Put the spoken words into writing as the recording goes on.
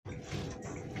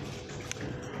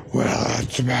Well,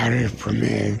 that's about it for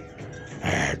me. I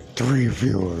had 3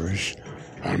 viewers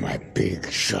on my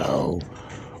big show,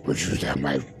 which was that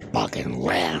my fucking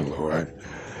landlord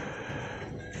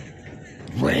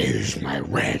raised my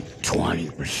rent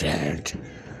 20%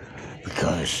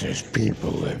 because there's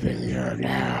people living here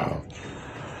now.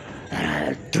 And I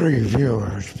had 3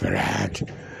 viewers for that.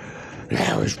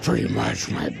 That was pretty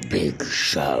much my big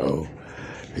show,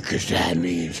 because that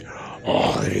means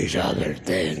all of these other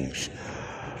things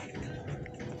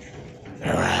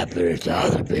that were happening to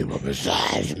other people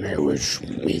besides me, which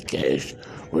in my case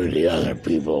were the other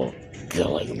people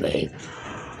killing me.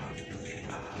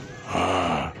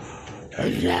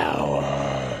 And now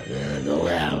the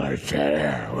landlord said,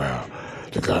 yeah, well,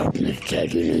 the government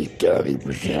said you need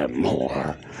 30%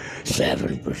 more,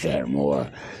 7% more.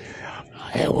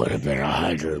 It would have been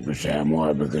 100%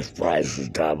 more because prices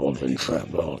doubled and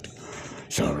tripled.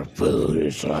 So the food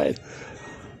is like